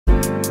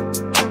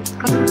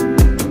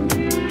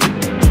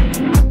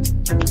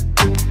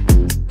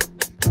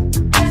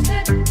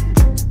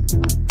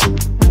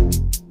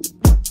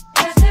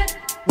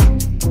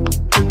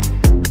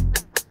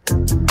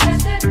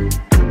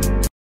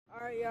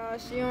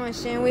know what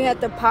I'm saying? We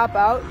had to pop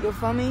out, you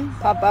feel me?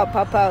 Pop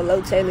out,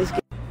 low Taylor's.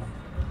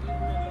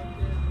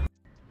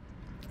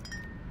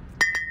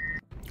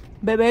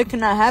 Baby,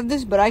 can I have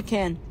this? But I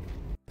can.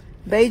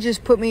 Bae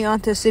just put me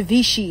onto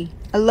ceviche.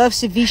 I love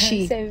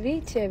ceviche.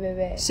 Ceviche,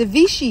 baby.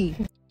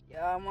 Ceviche. Yo,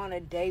 I'm on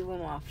a date with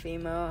my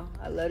female.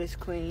 I love this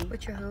queen.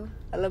 What's your hoe?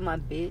 I love my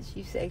bitch.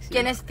 You sexy.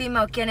 ¿Quién es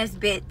female? ¿Quién es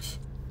bitch?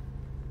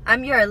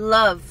 I'm your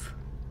love.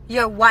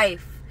 Your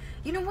wife.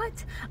 You know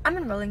what? I'm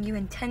enrolling you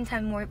in 10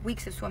 times more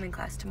weeks of swimming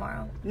class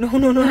tomorrow. No. So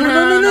what's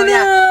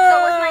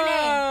my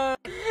name?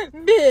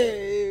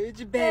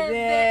 Bitch,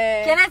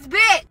 baby. ¿Quién es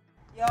bitch?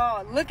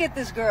 Yo, look at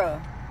this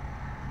girl.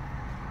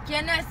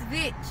 ¿Quién es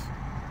bitch?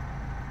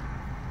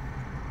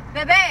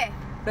 Bebe.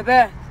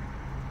 Bebe.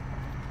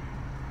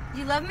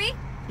 You love me?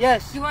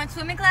 Yes. You want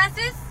swimming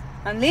classes?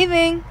 I'm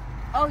leaving.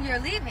 Oh, you're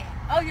leaving.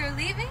 Oh, you're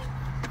leaving?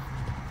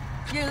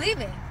 You're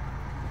leaving.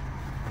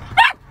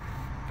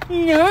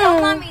 No.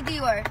 Tell mommy,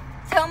 Dior.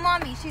 Tell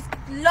mommy. She's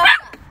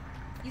loca.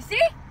 You see?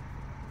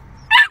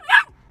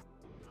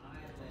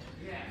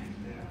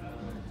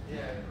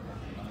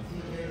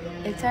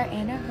 It's our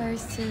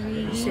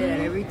anniversary. You say that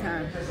every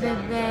time.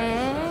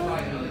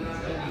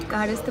 Bebe.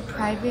 Got us the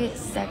private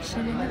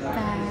section in the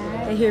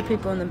back. I hear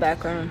people in the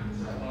background.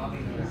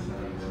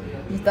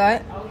 You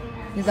thought?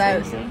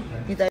 Seriously?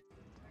 You thought?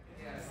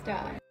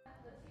 Stop.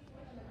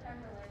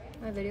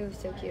 My video was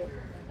so cute.